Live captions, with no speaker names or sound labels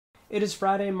It is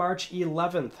Friday, March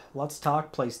 11th. Let's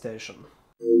talk PlayStation.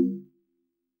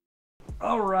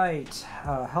 Alright,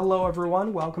 hello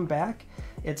everyone, welcome back.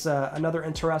 It's another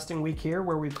interesting week here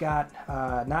where we've got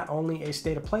not only a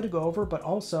state of play to go over, but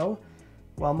also,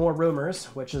 well, more rumors,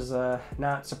 which is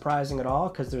not surprising at all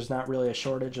because there's not really a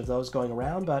shortage of those going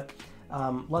around, but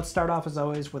let's start off as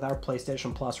always with our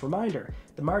PlayStation Plus reminder.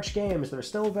 The March games, they're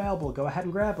still available, go ahead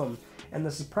and grab them. And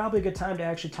this is probably a good time to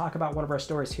actually talk about one of our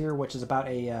stories here, which is about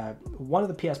one of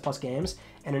the PS Plus games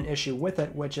and an issue with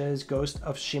it, which is Ghost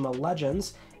of Tsushima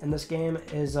Legends. And this game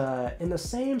is in the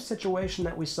same situation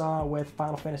that we saw with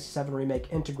Final Fantasy VII Remake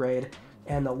Intergrade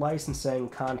and the licensing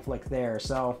conflict there.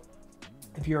 So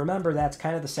if you remember, that's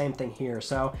kind of the same thing here.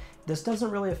 So this doesn't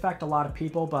really affect a lot of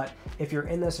people, but if you're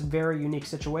in this very unique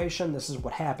situation, this is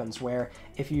what happens, where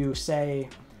if you say,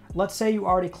 let's say you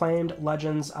already claimed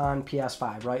Legends on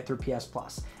PS5, right, through PS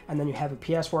Plus, and then you have a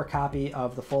PS4 copy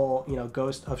of the full,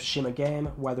 Ghost of Tsushima game,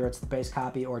 whether it's the base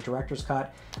copy or director's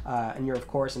cut, and you're of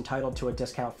course entitled to a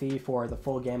discount fee for the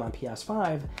full game on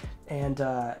PS5, and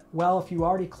well, if you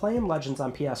already claim Legends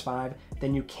on PS5,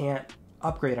 then you can't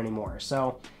upgrade anymore.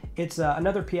 So it's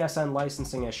another PSN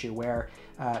licensing issue where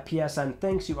PSN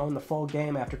thinks you own the full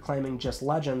game after claiming just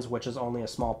Legends, which is only a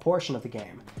small portion of the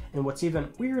game. And what's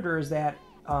even weirder is that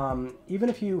even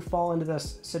if you fall into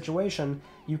this situation,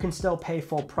 you can still pay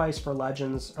full price for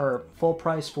Legends, or full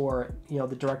price for,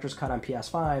 the director's cut on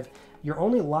PS5. You're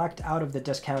only locked out of the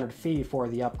discounted fee for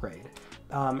the upgrade.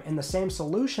 And the same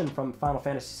solution from Final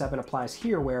Fantasy VII applies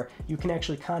here, where you can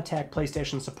actually contact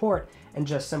PlayStation support and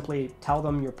just simply tell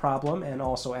them your problem, and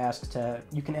also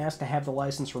you can ask to have the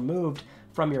license removed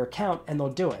from your account, and they'll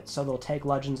do it. So they'll take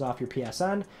Legends off your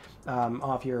PSN,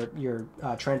 off your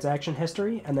transaction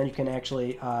history, and then you can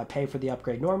actually pay for the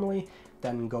upgrade normally,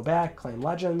 then go back, claim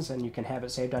Legends, and you can have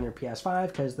it saved on your PS5,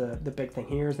 because the big thing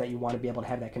here is that you want to be able to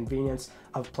have that convenience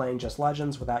of playing just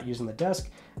Legends without using the disc.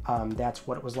 That's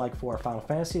what it was like for Final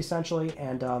Fantasy, essentially,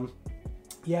 and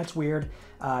yeah, it's weird.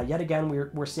 Yet again,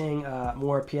 we're seeing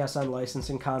more PSN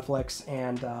licensing conflicts,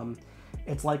 and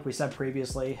it's like we said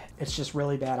previously, it's just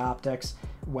really bad optics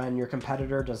when your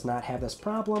competitor does not have this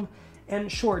problem.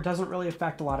 And sure, it doesn't really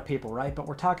affect a lot of people, right? But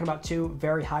we're talking about two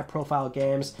very high-profile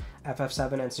games,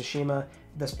 FF7 and Tsushima.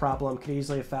 This problem could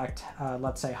easily affect,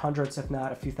 let's say, hundreds, if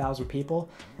not a few thousand people,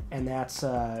 and that's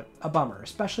a bummer,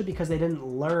 especially because they didn't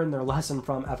learn their lesson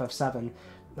from FF7.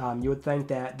 You would think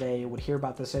that they would hear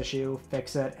about this issue,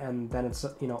 fix it, and then it's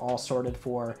all sorted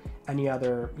for any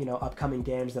other upcoming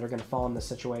games that are going to fall in this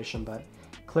situation. But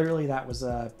clearly, that was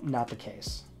not the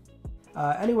case.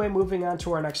 Anyway, moving on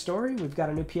to our next story, we've got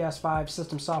a new PS5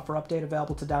 system software update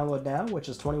available to download now, which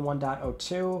is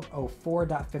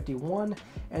 21.02.04.51,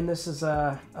 and this is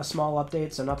a small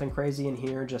update, so nothing crazy in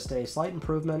here, just a slight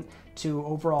improvement to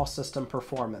overall system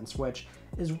performance, which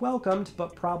is welcomed,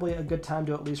 but probably a good time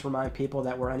to at least remind people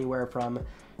that we're anywhere from,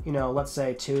 let's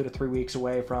say 2 to 3 weeks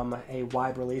away from a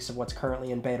wide release of what's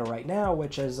currently in beta right now,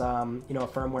 which is, a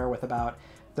firmware with about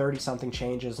 30-something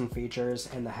changes and features,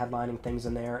 and the headlining things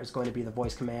in there is going to be the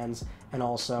voice commands and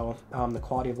also the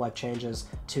quality of life changes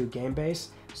to game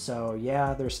base. So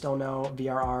yeah, there's still no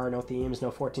VRR, no themes,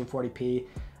 no 1440p.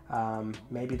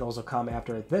 Maybe those will come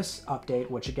after this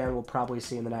update, which again we'll probably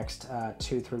see in the next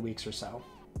 2-3 weeks or so.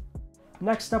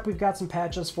 Next up, we've got some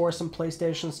patches for some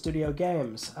PlayStation Studio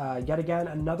games. Yet again,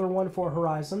 another one for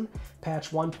Horizon.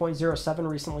 Patch 1.07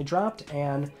 recently dropped,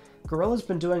 and Guerrilla's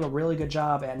been doing a really good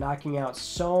job at knocking out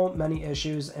so many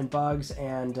issues and bugs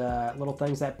and little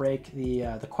things that break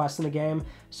the quest in the game.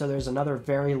 So there's another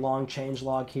very long change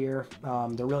log here.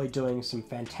 They're really doing some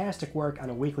fantastic work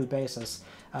on a weekly basis.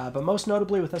 But most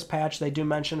notably with this patch, they do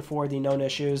mention for the known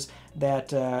issues that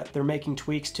they're making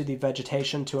tweaks to the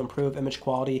vegetation to improve image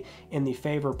quality in the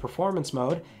favor performance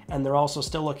mode, and they're also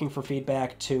still looking for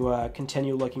feedback to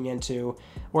continue looking into,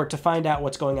 or to find out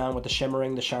what's going on with the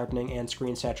shimmering, the sharpening, and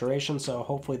screen saturation, so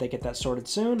hopefully they get that sorted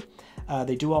soon.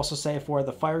 They do also say for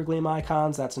the fire gleam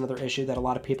icons, that's another issue that a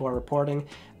lot of people are reporting,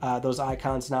 those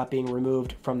icons not being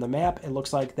removed from the map. It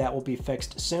looks like that will be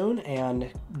fixed soon, and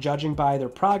judging by their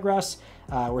progress,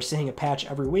 we're seeing a patch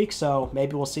every week, so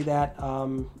maybe we'll see that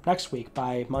next week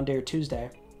by Monday or Tuesday.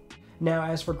 Now,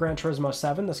 as for Gran Turismo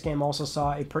 7, this game also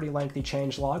saw a pretty lengthy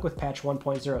changelog with patch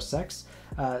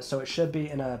 1.06, so it should be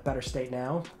in a better state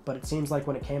now, but it seems like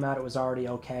when it came out it was already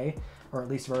okay, or at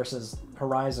least versus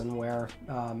Horizon, where,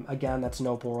 again, that's an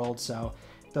open world, so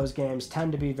those games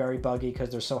tend to be very buggy because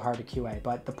they're so hard to QA.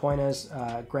 But the point is,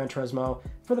 Gran Turismo,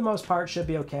 for the most part, should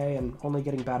be okay and only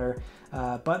getting better.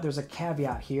 But there's a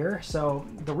caveat here. So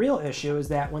the real issue is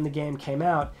that when the game came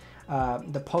out,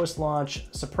 The post-launch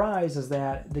surprise is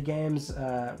that the game's,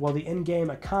 well, the in-game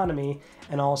economy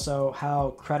and also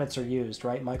how credits are used,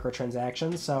 right?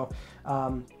 Microtransactions. So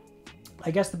I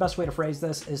guess the best way to phrase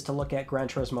this is to look at Gran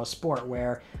Turismo Sport,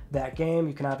 where that game,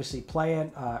 you can obviously play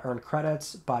it, earn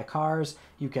credits, buy cars.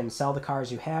 You can sell the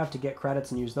cars you have to get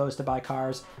credits and use those to buy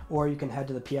cars, or you can head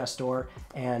to the PS Store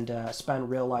and spend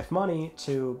real-life money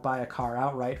to buy a car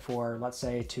outright for, let's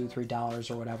say, $2,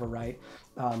 $3 or whatever, right?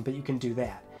 But you can do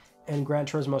that. In Gran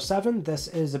Turismo 7, this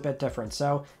is a bit different.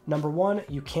 So, number one,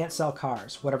 you can't sell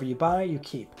cars. Whatever you buy, you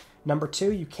keep. Number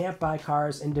two, you can't buy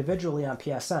cars individually on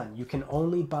PSN. You can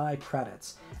only buy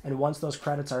credits. And once those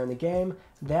credits are in the game,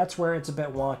 that's where it's a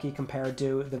bit wonky compared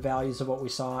to the values of what we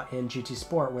saw in GT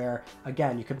Sport, where,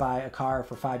 again, you could buy a car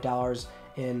for $5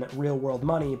 in real-world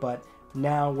money, but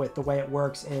now with the way it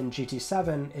works in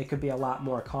GT7, it could be a lot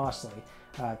more costly.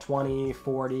 20,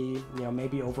 40,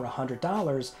 maybe over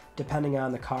 $100, depending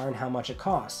on the car and how much it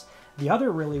costs. The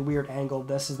other really weird angle of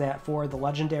this is that for the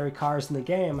legendary cars in the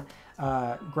game,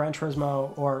 Gran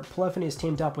Turismo or Polyphony has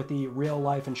teamed up with the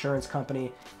real-life insurance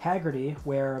company Haggerty,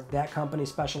 where that company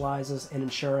specializes in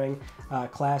insuring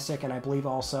classic and I believe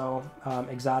also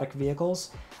exotic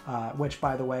vehicles, which,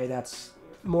 by the way, that's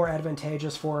more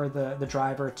advantageous for the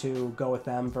driver to go with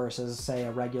them versus, say,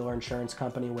 a regular insurance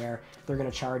company where they're going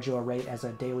to charge you a rate as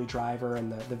a daily driver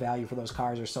and the value for those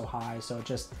cars are so high. So it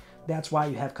just, that's why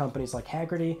you have companies like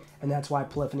Haggerty, and that's why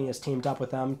Polyphony has teamed up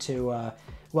with them to,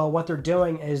 well, what they're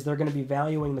doing is they're going to be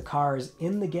valuing the cars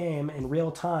in the game in real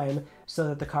time so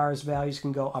that the cars' values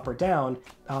can go up or down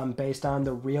based on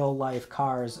the real-life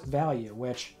car's value,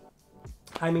 which,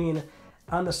 I mean,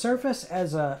 on the surface,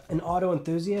 as an auto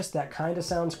enthusiast, that kind of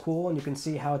sounds cool, and you can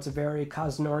see how it's a very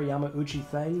Kazunori Yamauchi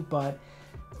thing, but,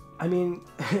 I mean,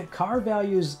 car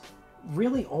values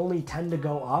really only tend to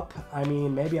go up. I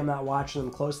mean, maybe I'm not watching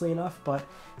them closely enough, but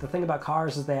the thing about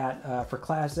cars is that for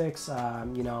classics,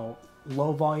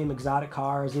 low-volume exotic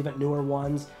cars, even newer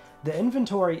ones, the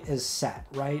inventory is set,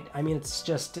 right? I mean, it's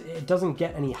just, it doesn't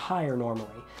get any higher normally.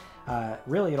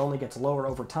 Really, it only gets lower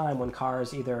over time when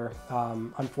cars either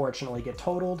unfortunately get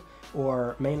totaled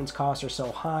or maintenance costs are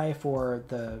so high for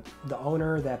the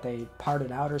owner that they part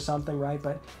it out or something, right?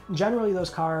 But generally, those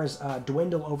cars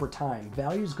dwindle over time.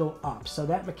 Values go up. So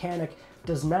that mechanic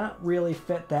does not really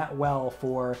fit that well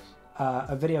for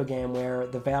a video game where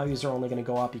the values are only going to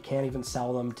go up. You can't even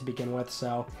sell them to begin with.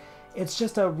 So it's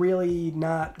just a really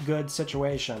not good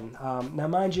situation. Now,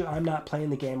 mind you, I'm not playing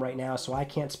the game right now, so I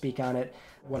can't speak on it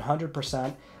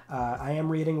 100%. I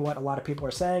am reading what a lot of people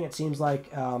are saying. It seems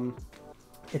like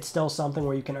it's still something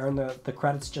where you can earn the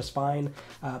credits just fine,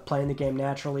 playing the game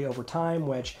naturally over time,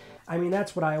 which, I mean,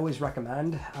 that's what I always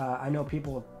recommend. I know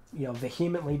people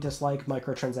vehemently dislike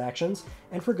microtransactions,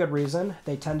 and for good reason.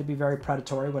 They tend to be very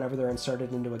predatory whenever they're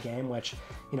inserted into a game, which,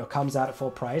 comes out at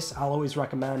full price. I'll always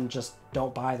recommend just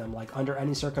don't buy them. Like, under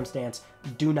any circumstance,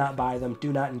 do not buy them,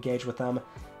 do not engage with them.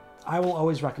 I will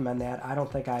always recommend that. I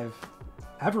don't think I've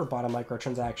ever bought a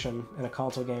microtransaction in a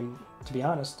console game, to be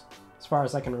honest. As far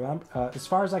as I can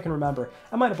remember,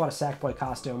 I might have bought a Sackboy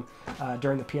costume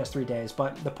during the PS3 days,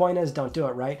 but the point is, don't do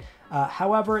it, right?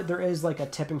 However, there is like a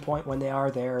tipping point when they are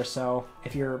there. So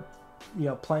if you're,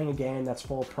 playing a game that's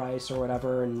full price or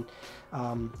whatever, and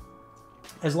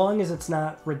as long as it's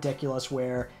not ridiculous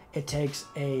where it takes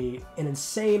an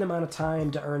insane amount of time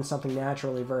to earn something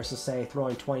naturally versus, say,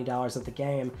 throwing $20 at the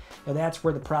game, and that's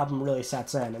where the problem really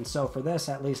sets in. And so for this,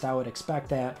 at least, I would expect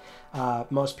that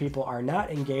most people are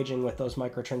not engaging with those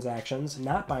microtransactions,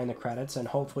 not buying the credits, and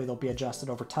hopefully they'll be adjusted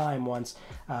over time once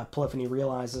Polyphony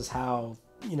realizes how,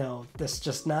 this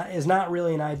just is not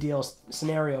really an ideal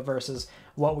scenario versus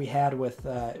what we had with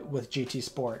GT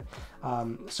Sport.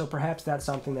 So perhaps that's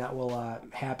something that will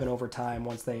happen over time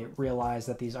once they realize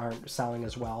that these aren't selling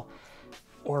as well.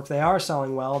 Or if they are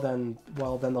selling well, then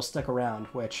they'll stick around,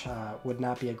 which would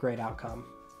not be a great outcome.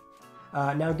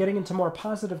 Now, getting into more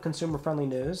positive consumer-friendly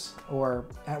news, or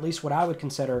at least what I would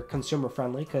consider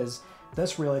consumer-friendly, because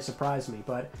this really surprised me,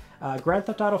 but Grand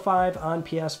Theft Auto 5 on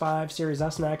PS5, Series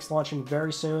S and X, launching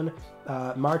very soon,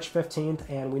 March 15th,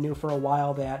 and we knew for a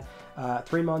while that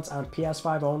 3 months on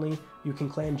PS5 only, you can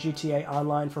claim GTA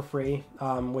Online for free,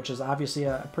 which is obviously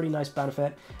a pretty nice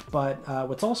benefit, but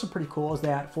what's also pretty cool is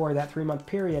that for that 3-month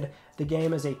period, the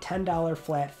game is a $10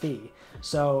 flat fee.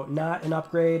 So not an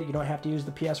upgrade, you don't have to use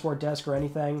the PS4 disc or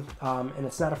anything, and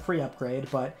it's not a free upgrade,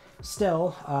 but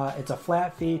still, it's a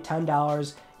flat fee,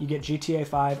 $10, you get GTA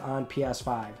 5 on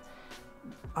PS5.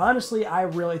 Honestly, I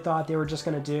really thought they were just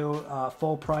going to do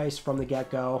full price from the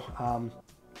get-go,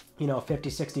 50,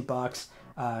 60 bucks,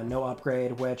 no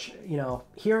upgrade, which,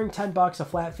 hearing $10 a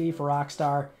flat fee for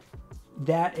Rockstar,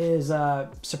 that is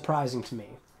surprising to me.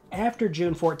 After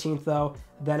June 14th, though,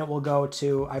 then it will go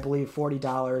to, I believe,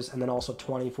 $40 and then also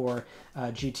 $20 for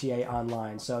GTA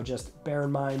Online. So just bear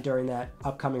in mind during that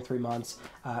upcoming 3 months,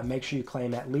 make sure you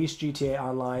claim at least GTA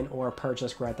Online or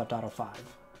purchase Grand Theft Auto 5.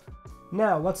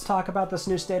 Now, let's talk about this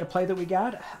new state of play that we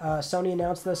got. Sony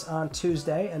announced this on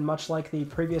Tuesday, and much like the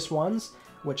previous ones,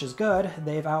 which is good,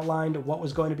 they've outlined what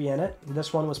was going to be in it.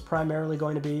 This one was primarily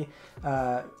going to be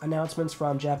announcements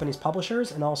from Japanese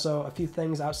publishers and also a few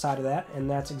things outside of that, and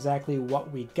that's exactly what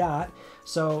we got.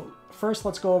 So first,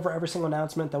 let's go over every single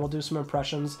announcement, then we'll do some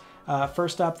impressions.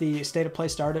 First up, the state of play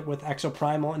started with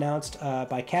Exoprimal announced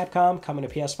by Capcom, coming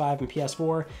to PS5 and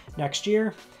PS4 next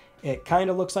year. It kind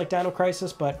of looks like Dino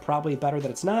Crisis, but probably better that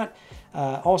it's not.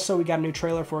 Also, we got a new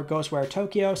trailer for Ghostwire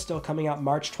Tokyo, still coming out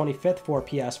March 25th for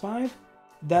PS5.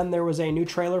 Then there was a new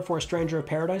trailer for Stranger of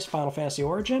Paradise Final Fantasy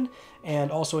Origin,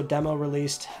 and also a demo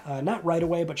released not right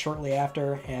away, but shortly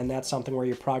after, and that's something where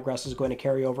your progress is going to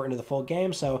carry over into the full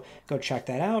game, so go check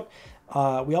that out.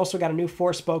 We also got a new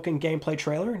Forspoken gameplay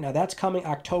trailer. Now that's coming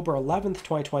October 11th,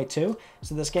 2022,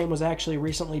 so this game was actually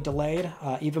recently delayed,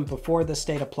 even before this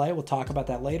state of play. We'll talk about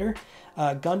that later.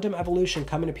 Gundam Evolution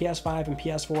coming to PS5 and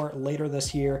PS4 later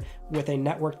this year with a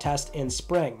network test in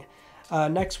spring.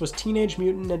 Next was Teenage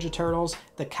Mutant Ninja Turtles,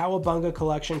 the Cowabunga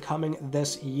collection coming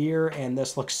this year, and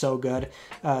this looks so good.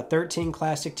 13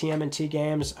 classic TMNT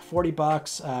games,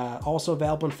 $40, also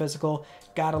available in physical.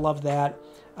 Gotta love that.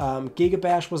 Giga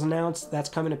Bash was announced. That's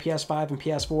coming to PS5 and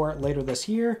PS4 later this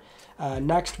year.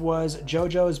 Next was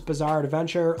JoJo's Bizarre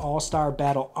Adventure All-Star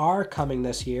Battle R coming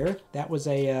this year. That was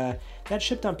that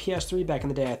shipped on PS3 back in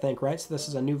the day, I think, right? So this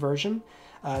is a new version.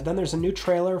 Then there's a new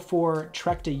trailer for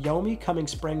Trek to Yomi coming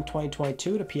spring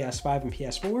 2022 to PS5 and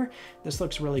PS4. This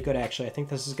looks really good, actually. I think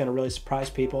this is going to really surprise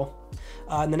people.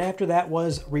 And then after that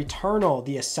was Returnal,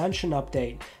 the Ascension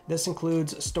update. This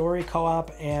includes story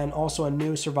co-op and also a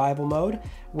new survival mode,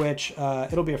 which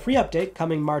it'll be a free update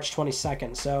coming March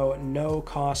 22nd, so no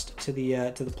cost to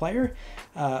the player.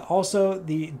 Also,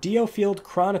 the Diofield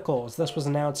Chronicles. This was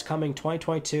announced coming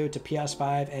 2022 to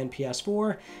PS5 and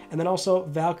PS4. And then also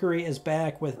Valkyrie is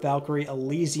back with Valkyrie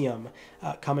Elysium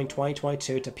coming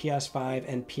 2022 to PS5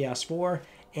 and PS4.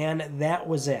 And that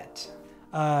was it.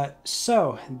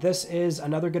 So this is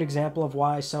another good example of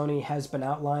why Sony has been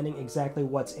outlining exactly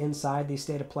what's inside these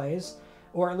state of plays,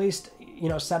 or at least, you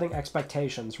know, setting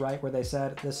expectations, right? Where they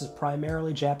said this is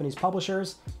primarily Japanese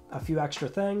publishers, a few extra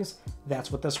things.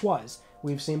 That's what this was.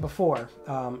 We've seen before,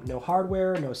 no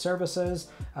hardware, no services.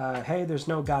 Hey, there's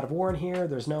no God of War in here.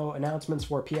 There's no announcements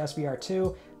for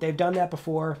PSVR2. They've done that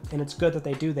before, and it's good that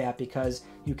they do that because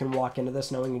you can walk into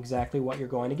this knowing exactly what you're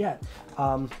going to get.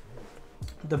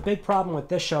 The big problem with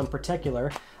this show in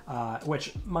particular,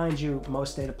 which, mind you,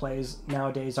 most state of plays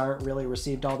nowadays aren't really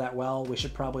received all that well. We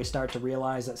should probably start to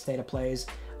realize that state of plays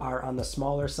are on the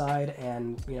smaller side,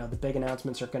 and you know, the big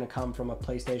announcements are going to come from a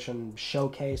PlayStation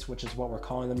showcase, which is what we're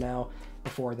calling them now.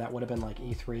 Before that would have been like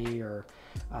E3 or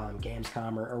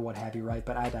Gamescom or what have you, right?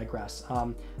 But I digress.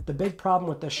 The big problem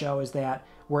with this show is that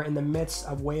we're in the midst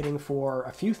of waiting for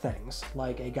a few things,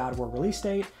 like a God of War release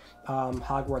date.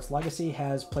 Hogwarts Legacy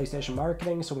has PlayStation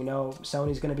marketing, so we know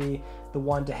Sony's going to be the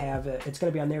one to have it. It's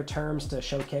going to be on their terms to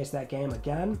showcase that game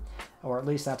again, or at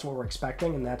least that's what we're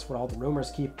expecting, and that's what all the rumors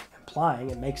keep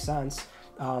implying. It makes sense.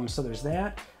 So there's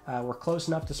that. We're close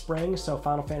enough to spring, so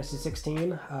Final Fantasy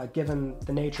 16, given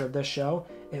the nature of this show,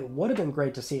 it would have been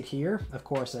great to see it here. Of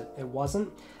course, it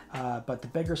wasn't. But the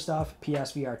bigger stuff,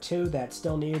 PSVR2, that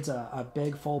still needs a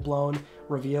big full-blown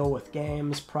reveal with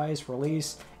games, price,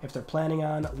 release. If they're planning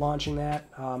on launching that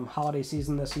holiday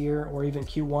season this year or even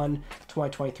Q1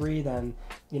 2023, then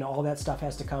you know all that stuff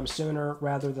has to come sooner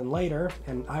rather than later.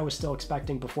 And I was still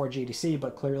expecting before GDC,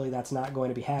 but clearly that's not going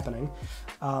to be happening.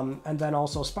 And then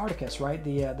also Spartacus, right?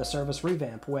 The service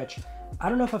revamp, which I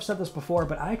don't know if I've said this before,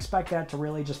 but I expect that to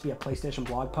really just be a PlayStation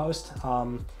blog post.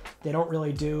 They don't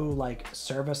really do like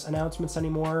service announcements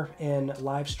anymore in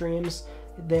live streams.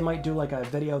 They might do like a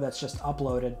video that's just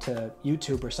uploaded to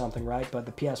YouTube or something, right? But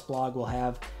the PS blog will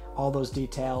have all those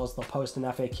details. They'll post an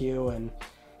FAQ, and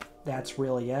that's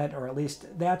really it, or at least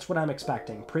that's what I'm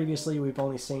expecting. Previously, we've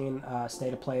only seen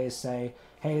state of plays say,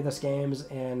 hey, this game's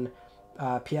in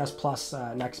PS Plus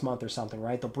next month or something,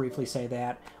 right? They'll briefly say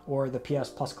that, or the PS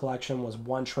Plus collection was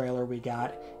one trailer we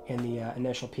got in the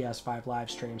initial PS5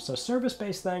 live stream. So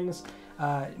service-based things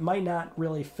might not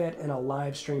really fit in a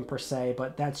live stream per se,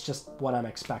 but that's just what I'm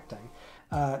expecting.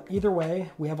 Either way,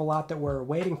 we have a lot that we're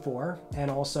waiting for, and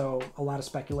also a lot of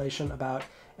speculation about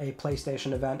a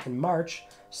PlayStation event in March.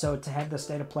 So to have the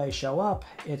state of play show up,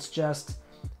 it's just,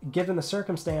 given the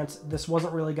circumstance, this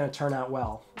wasn't really going to turn out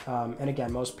well. And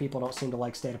again, most people don't seem to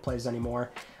like state of plays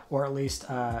anymore, or at least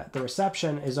the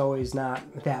reception is always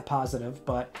not that positive.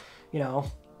 But, you know,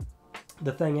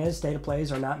 the thing is, state of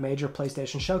plays are not major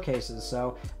PlayStation showcases,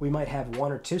 so we might have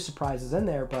 1 or 2 surprises in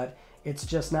there, but it's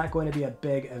just not going to be a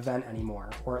big event anymore,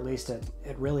 or at least it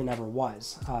really never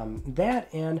was. That,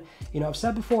 and, you know, I've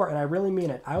said before, and I really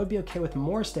mean it, I would be okay with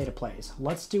more state of plays.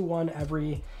 Let's do one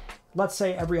let's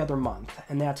say every other month,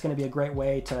 and that's going to be a great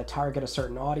way to target a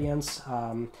certain audience,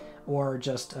 or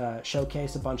just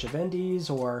showcase a bunch of indies,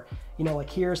 or, you know, like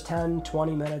here's 10,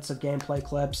 20 minutes of gameplay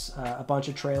clips, a bunch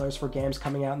of trailers for games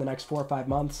coming out in the next 4 or 5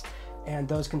 months, and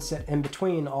those can sit in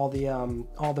between all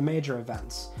the major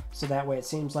events. So that way it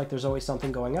seems like there's always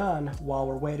something going on while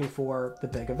we're waiting for the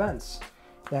big events.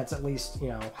 That's at least, you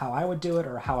know, how I would do it,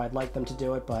 or how I'd like them to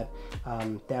do it, but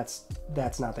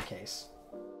that's not the case.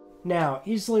 Now,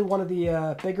 easily one of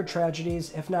the bigger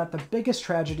tragedies, if not the biggest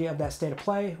tragedy of that state of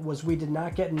play, was we did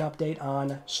not get an update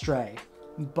on Stray.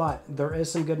 But there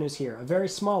is some good news here. A very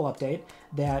small update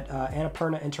that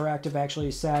Annapurna Interactive actually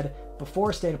said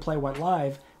before State of Play went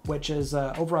live, which is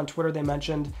over on Twitter they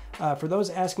mentioned, for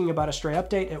those asking about a Stray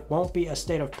update, it won't be a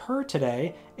State of Per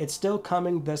today. It's still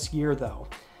coming this year, though.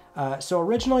 So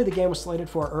originally the game was slated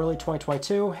for early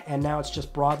 2022, and now it's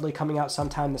just broadly coming out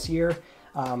sometime this year.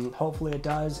 Hopefully it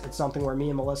does. It's something where me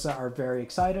and Melissa are very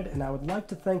excited, and I would like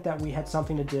to think that we had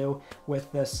something to do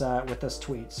with this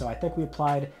tweet. So I think we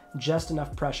applied just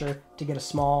enough pressure to get a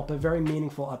small but very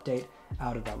meaningful update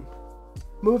out of them.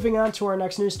 Moving on to our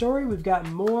next news story, we've got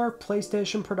more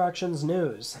PlayStation Productions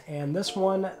news, and this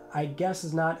one I guess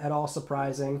is not at all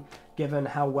surprising given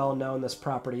how well known this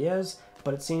property is,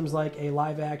 but it seems like a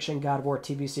live-action God of War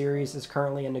TV series is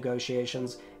currently in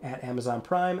negotiations at Amazon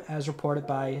Prime, as reported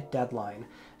by Deadline.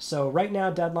 So right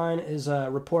now, Deadline is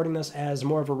reporting this as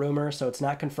more of a rumor, so it's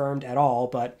not confirmed at all,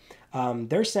 but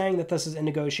they're saying that this is in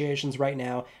negotiations right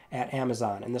now at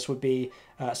Amazon, and this would be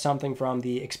something from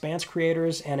the Expanse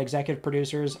creators and executive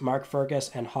producers Mark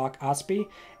Fergus and Hawk Ospey,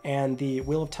 and the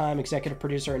Wheel of Time executive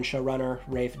producer and showrunner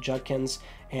Rafe Judkins,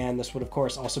 and this would of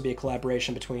course also be a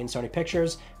collaboration between Sony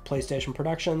Pictures, PlayStation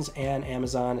Productions, and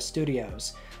Amazon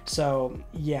Studios. So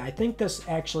yeah, I think this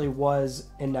actually was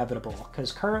inevitable,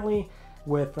 because currently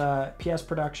with PS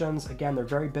Productions, again, they're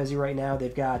very busy right now.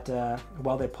 They've got,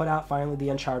 well, they put out finally the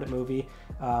Uncharted movie,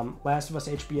 Last of Us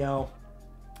HBO,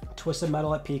 Twisted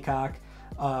Metal at Peacock,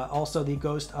 also the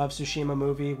Ghost of Tsushima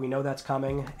movie, we know that's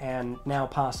coming, and now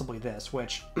possibly this,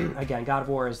 which, again, God of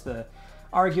War is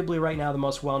arguably right now the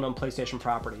most well-known PlayStation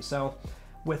property. So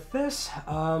with this,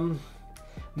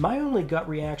 my only gut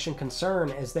reaction concern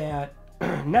is that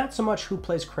not so much who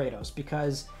plays Kratos,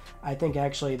 because I think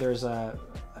actually there's a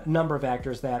number of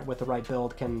actors that with the right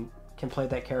build can play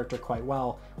that character quite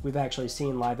well. We've actually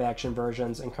seen live action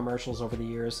versions and commercials over the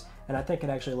years, and I think it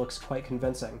actually looks quite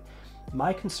convincing.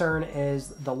 My concern is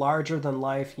the larger than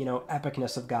life, you know,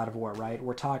 epicness of God of War, right?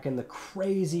 We're talking the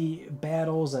crazy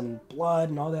battles and blood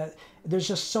and all that. There's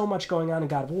just so much going on in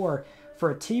God of War. For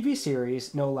a TV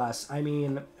series, no less, I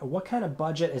mean, what kind of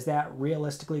budget is that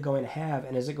realistically going to have,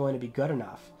 and is it going to be good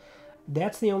enough?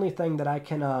 That's the only thing that I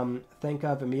can think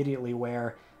of immediately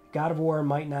where God of War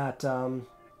might not,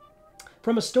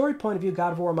 from a story point of view,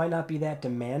 God of War might not be that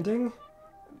demanding.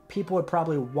 People would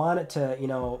probably want it to, you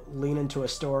know, lean into a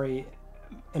story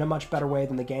in a much better way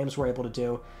than the games were able to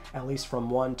do, at least from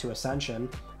 1 to Ascension.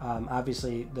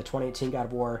 Obviously, the 2018 God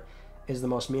of War is the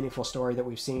most meaningful story that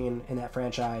we've seen in that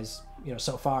franchise, you know,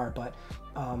 so far. But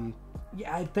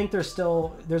yeah, I think there's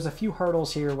a few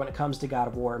hurdles here when it comes to God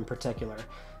of War in particular.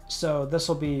 So this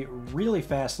will be really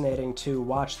fascinating to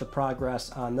watch the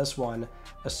progress on this one,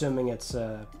 assuming it's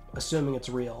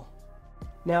real.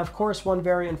 Now, of course, one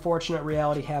very unfortunate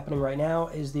reality happening right now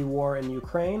is the war in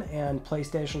Ukraine, and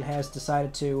PlayStation has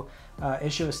decided to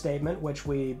issue a statement, which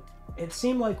it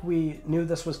seemed like we knew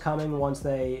this was coming once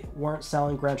they weren't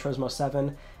selling Gran Turismo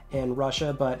 7 in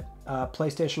Russia, but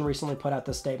PlayStation recently put out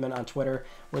this statement on Twitter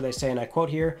where they say, and I quote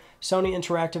here, "Sony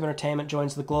Interactive Entertainment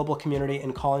joins the global community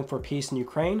in calling for peace in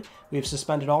Ukraine. We have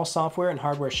suspended all software and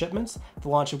hardware shipments, the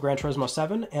launch of Gran Turismo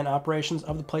 7, and operations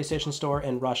of the PlayStation Store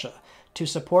in Russia. To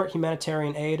support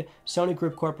humanitarian aid, Sony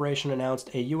Group Corporation announced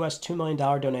a US $2 million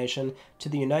donation to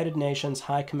the United Nations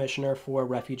High Commissioner for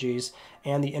Refugees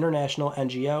and the international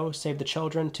NGO Save the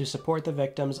Children to support the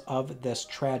victims of this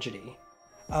tragedy."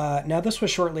 Now, this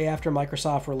was shortly after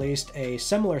Microsoft released a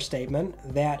similar statement,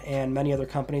 that and many other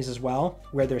companies as well,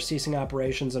 where they're ceasing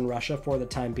operations in Russia for the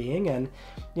time being. And,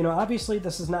 you know, obviously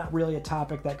this is not really a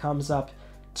topic that comes up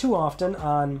too often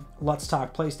on Let's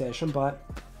Talk PlayStation, but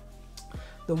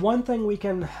The one thing we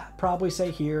can probably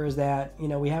say here is that, you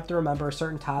know, we have to remember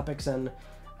certain topics and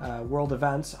world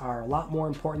events are a lot more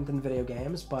important than video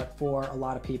games, but for a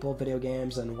lot of people, video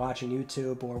games and watching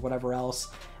YouTube or whatever else,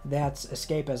 that's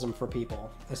escapism for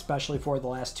people, especially for the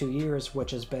last 2 years,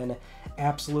 which has been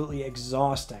absolutely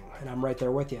exhausting, and I'm right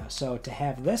there with you. So to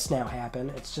have this now happen,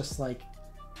 it's just like,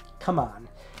 come on.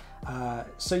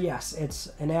 So yes,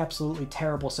 it's an absolutely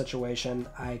terrible situation.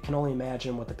 I can only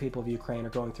imagine what the people of Ukraine are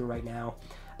going through right now.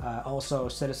 Also,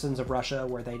 citizens of Russia,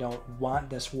 where they don't want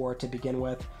this war to begin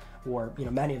with, or, you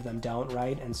know, many of them don't,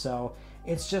 right? And so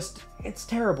it's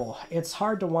terrible. It's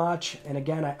hard to watch, and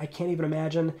again, I can't even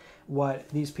imagine what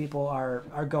these people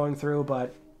are going through,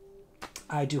 but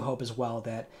I do hope as well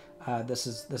that this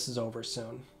is over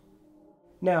soon.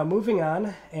 Now, moving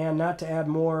on, and not to add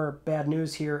more bad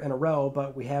news here in a row,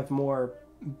 but we have more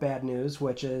bad news,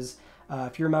 which is,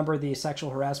 if you remember the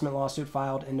sexual harassment lawsuit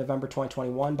filed in November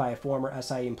 2021 by a former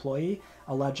SIE employee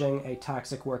alleging a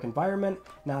toxic work environment,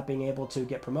 not being able to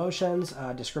get promotions,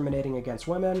 discriminating against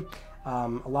women, a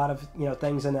lot of, you know,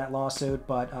 things in that lawsuit,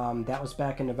 but that was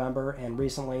back in November, and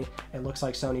recently it looks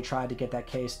like Sony tried to get that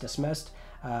case dismissed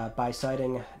by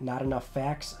citing not enough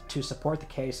facts to support the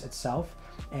case itself.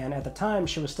 And at the time,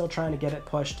 she was still trying to get it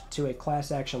pushed to a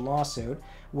class action lawsuit,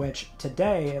 which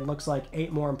today it looks like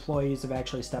 8 more employees have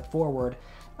actually stepped forward,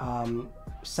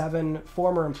 7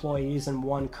 former employees and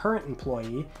 1 current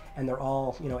employee, and they're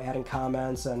all, you know, adding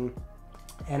comments and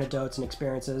anecdotes and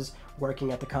experiences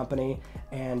working at the company,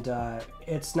 and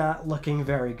it's not looking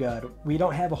very good. We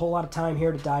don't have a whole lot of time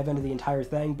here to dive into the entire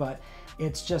thing, but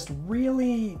it's just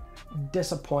really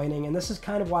disappointing, and this is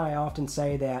kind of why I often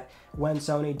say that when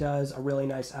Sony does a really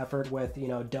nice effort with, you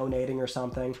know, donating or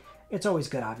something, it's always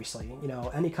good, obviously. You know,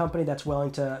 any company that's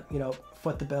willing to, you know,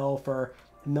 foot the bill for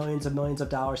millions of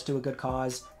dollars to a good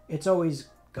cause, it's always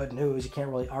good news. You can't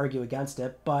really argue against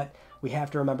it, but we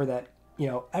have to remember that, you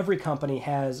know, every company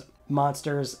has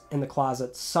monsters in the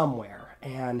closet somewhere,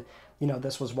 and, you know,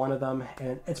 this was one of them,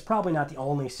 and it's probably not the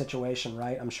only situation,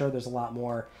 right? I'm sure there's a lot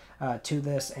more to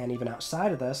this, and even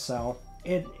outside of this, so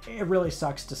it really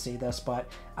sucks to see this, but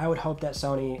I would hope that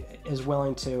Sony is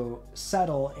willing to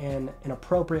settle in an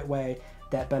appropriate way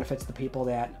that benefits the people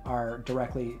that are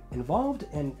directly involved,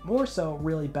 and more so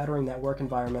really bettering that work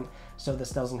environment so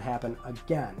this doesn't happen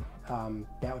again.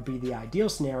 That would be the ideal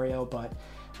scenario, but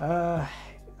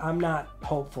I'm not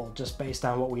hopeful just based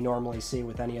on what we normally see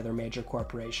with any other major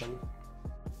corporation.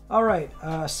 All right,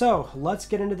 so let's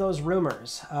get into those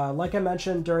rumors. Like I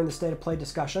mentioned during the State of Play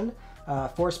discussion,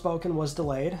 Forspoken was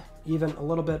delayed, even a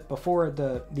little bit before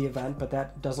the event, but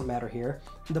that doesn't matter here.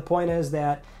 The point is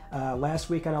that last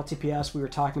week on LTPS, we were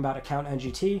talking about account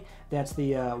NGT. That's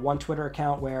the one Twitter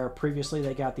account where previously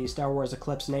they got the Star Wars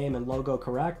Eclipse name and logo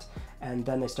correct, and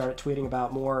then they started tweeting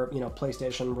about more, you know,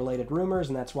 PlayStation-related rumors,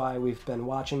 and that's why we've been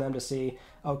watching them to see,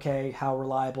 okay, how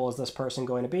reliable is this person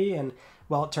going to be? And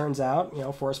well, it turns out, you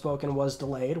know, Forspoken was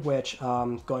delayed, which,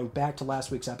 going back to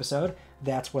last week's episode,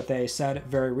 that's what they said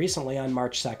very recently on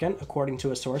March 2nd. According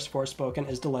to a source, Forspoken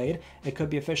is delayed. It could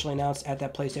be officially announced at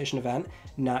that PlayStation event.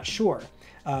 Not sure.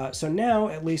 So now,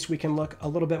 at least we can look a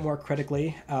little bit more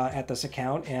critically at this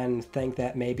account and think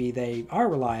that maybe they are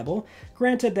reliable.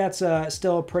 Granted, that's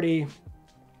still pretty...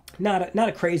 Not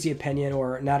a crazy opinion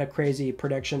or not a crazy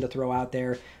prediction to throw out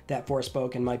there that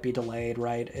Forspoken might be delayed,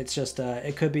 right? It's just,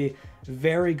 it could be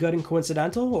very good and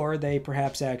coincidental, or they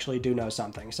perhaps actually do know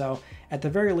something. So at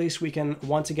the very least, we can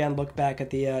once again look back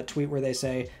at the tweet where they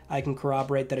say, I can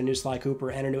corroborate that a new Sly Cooper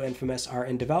and a new Infamous are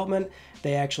in development.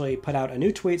 They actually put out a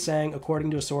new tweet saying, according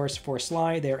to a source for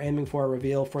Sly, they are aiming for a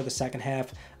reveal for the second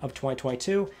half of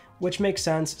 2022, which makes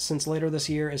sense since later this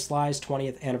year is Sly's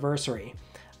 20th anniversary.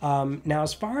 Now,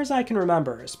 as far as I can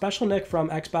remember, Special Nick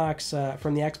from Xbox,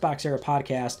 from the Xbox Era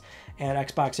podcast and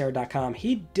XboxEra.com,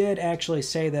 he did actually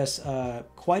say this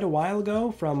quite a while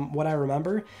ago, from what I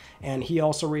remember, and he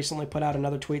also recently put out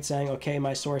another tweet saying, "Okay,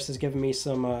 my source has given me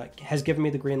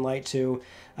the green light to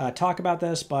talk about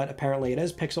this, but apparently it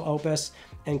is Pixel Opus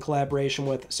in collaboration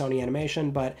with Sony Animation."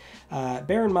 But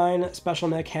bear in mind, Special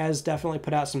Nick has definitely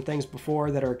put out some things before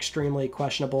that are extremely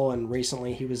questionable, and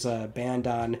recently he was banned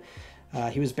on.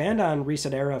 He was banned on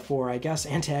Reset Era for, I guess,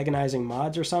 antagonizing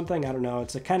mods or something. I don't know.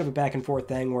 It's a kind of a back and forth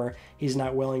thing where he's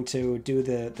not willing to do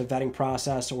the vetting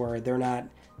process, or they're not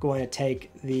going to take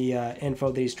the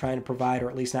info that he's trying to provide, or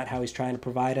at least not how he's trying to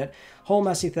provide it. Whole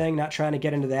messy thing, not trying to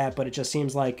get into that, but it just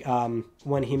seems like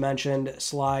when he mentioned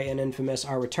Sly and Infamous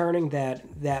are returning,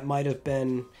 that might have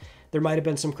been... There might have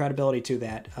been some credibility to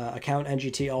that. Account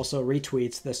NGT also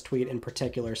retweets this tweet in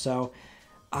particular, so...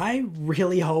 I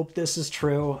really hope this is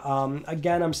true.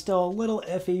 Again, I'm still a little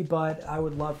iffy, but I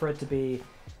would love for it to be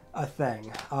a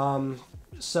thing.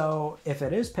 So if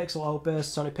it is Pixel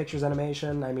Opus, Sony Pictures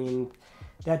Animation, I mean,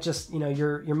 that just, you know,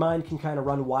 your mind can kind of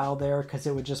run wild there because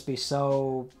it would just be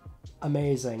so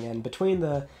amazing. And between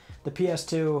the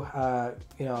PS2,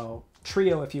 you know,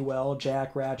 trio, if you will,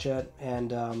 Jack, Ratchet,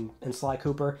 and Sly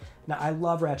Cooper. Now, I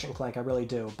love Ratchet and Clank, I really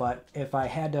do. But if I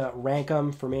had to rank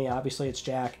them, for me, obviously it's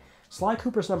Jack. Sly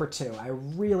Cooper's number 2. I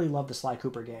really love the Sly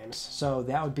Cooper games. So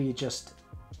that would be just,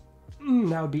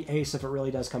 that would be ace if it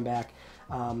really does come back.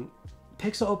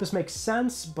 Pixel Opus makes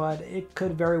sense, but it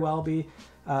could very well be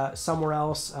somewhere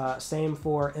else. Same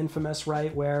for Infamous,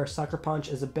 right, where Sucker Punch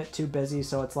is a bit too busy,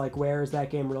 so it's like, where is that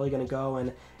game really going to go,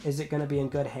 and is it going to be in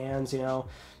good hands, you know?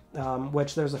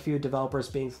 Which there's a few developers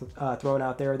being thrown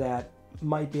out there that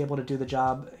might be able to do the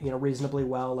job, you know, reasonably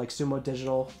well. Like Sumo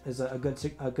Digital is a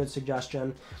good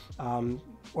suggestion,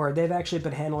 or they've actually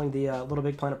been handling the Little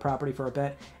Big Planet property for a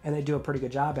bit, and they do a pretty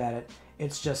good job at it.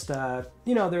 It's just,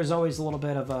 you know, there's always a little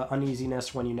bit of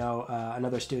uneasiness when you know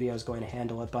another studio is going to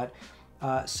handle it. But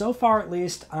so far, at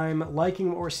least, I'm liking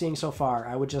what we're seeing so far.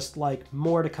 I would just like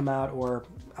more to come out, or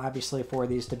obviously for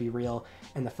these to be real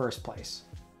in the first place.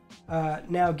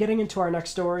 Now, getting into our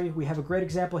next story, we have a great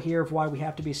example here of why we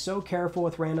have to be so careful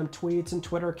with random tweets and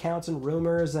Twitter accounts and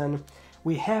rumors, and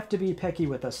we have to be picky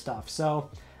with this stuff. So,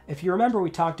 if you remember,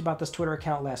 we talked about this Twitter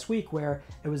account last week where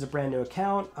it was a brand new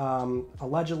account.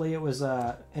 Allegedly, it was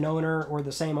an owner or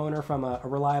the same owner from a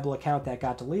reliable account that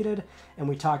got deleted. And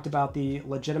we talked about the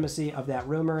legitimacy of that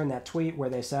rumor and that tweet where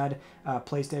they said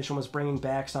PlayStation was bringing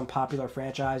back some popular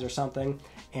franchise or something.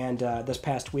 And this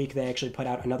past week, they actually put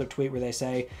out another tweet where they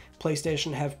say,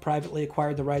 PlayStation have privately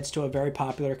acquired the rights to a very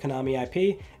popular Konami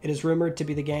IP. It is rumored to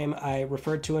be the game I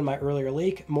referred to in my earlier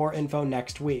leak. More info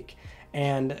next week.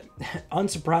 And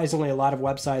unsurprisingly, a lot of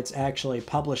websites actually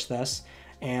published this.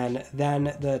 And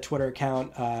then the Twitter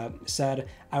account said,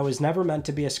 I was never meant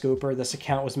to be a scooper. This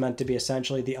account was meant to be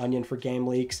essentially the Onion for game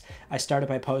leaks. I started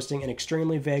by posting an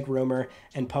extremely vague rumor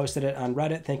and posted it on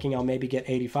Reddit thinking I'll maybe get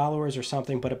 80 followers or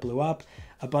something, but it blew up.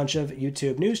 A bunch of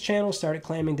YouTube news channels started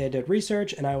claiming they did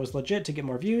research and I was legit to get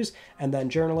more views, and then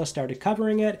journalists started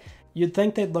covering it. You'd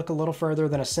think they'd look a little further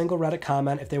than a single Reddit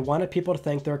comment if they wanted people to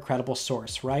think they're a credible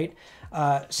source, right?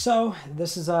 So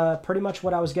this is pretty much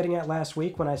what I was getting at last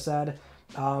week when I said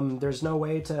there's no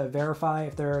way to verify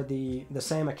if they're the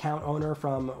same account owner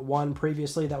from one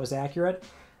previously that was accurate.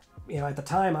 You know, at the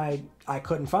time, I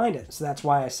couldn't find it, so that's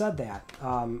why I said that.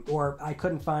 Or I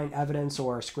couldn't find evidence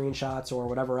or screenshots or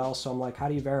whatever else, so I'm like, how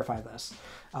do you verify this?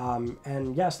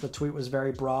 And yes, the tweet was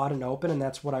very broad and open, and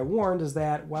that's what I warned, is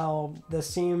that, well, this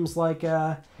seems like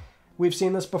we've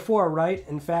seen this before, right?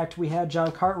 In fact, we had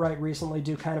John Cartwright recently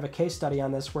do kind of a case study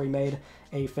on this where he made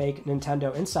a fake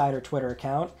Nintendo Insider Twitter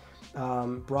account.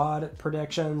 Broad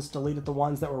predictions, deleted the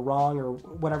ones that were wrong or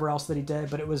whatever else that he did,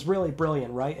 but it was really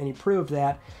brilliant, right? And he proved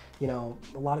that, you know,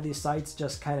 a lot of these sites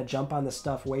just kind of jump on this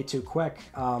stuff way too quick,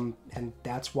 and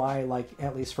that's why, like,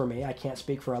 at least for me, I can't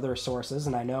speak for other sources,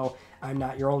 and I know I'm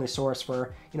not your only source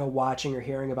for, you know, watching or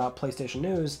hearing about PlayStation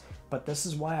news, but this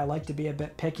is why I like to be a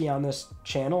bit picky on this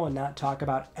channel and not talk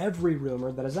about every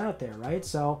rumor that is out there, right?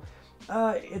 So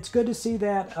it's good to see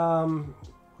that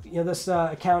you know, this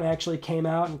account actually came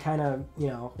out and kind of, you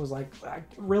know, was like,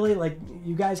 really, like,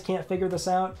 you guys can't figure this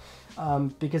out?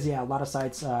 Because, yeah, a lot of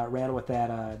sites ran with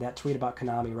that tweet about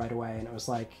Konami right away, and it was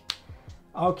like,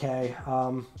 okay,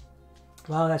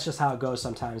 well, that's just how it goes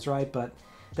sometimes, right? But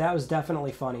that was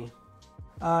definitely funny.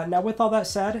 Now, with all that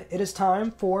said, it is time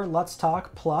for Let's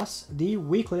Talk Plus, the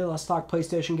weekly Let's Talk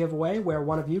PlayStation giveaway, where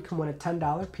one of you can win a $10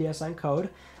 PSN code.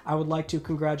 I would like to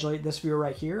congratulate this viewer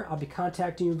right here. I'll be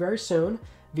contacting you very soon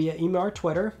via email or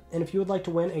Twitter, and if you would like to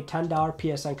win a $10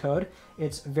 PSN code,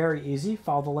 it's very easy.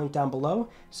 Follow the link down below.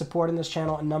 Supporting this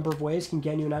channel a number of ways can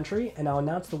gain you an entry, and I'll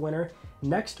announce the winner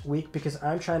next week because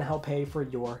I'm trying to help pay for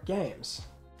your games.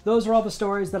 Those are all the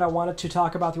stories that I wanted to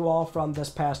talk about you all from this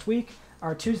past week.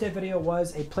 Our Tuesday video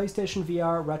was a PlayStation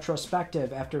VR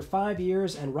retrospective after 5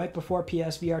 years and right before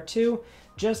PSVR2.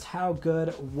 Just how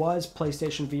good was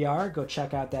PlayStation VR? Go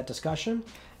check out that discussion.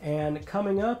 And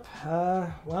coming up,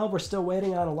 well, we're still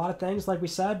waiting on a lot of things, like we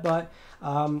said, but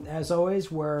as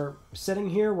always, we're sitting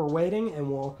here, we're waiting, and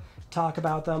we'll talk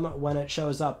about them when it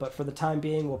shows up. But for the time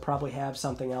being, we'll probably have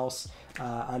something else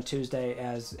on Tuesday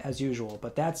as usual.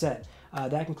 But that's it.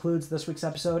 That concludes this week's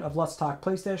episode of Let's Talk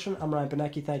PlayStation. I'm Ryan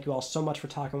Benecki. Thank you all so much for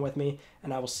talking with me,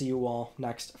 and I will see you all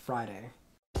next Friday.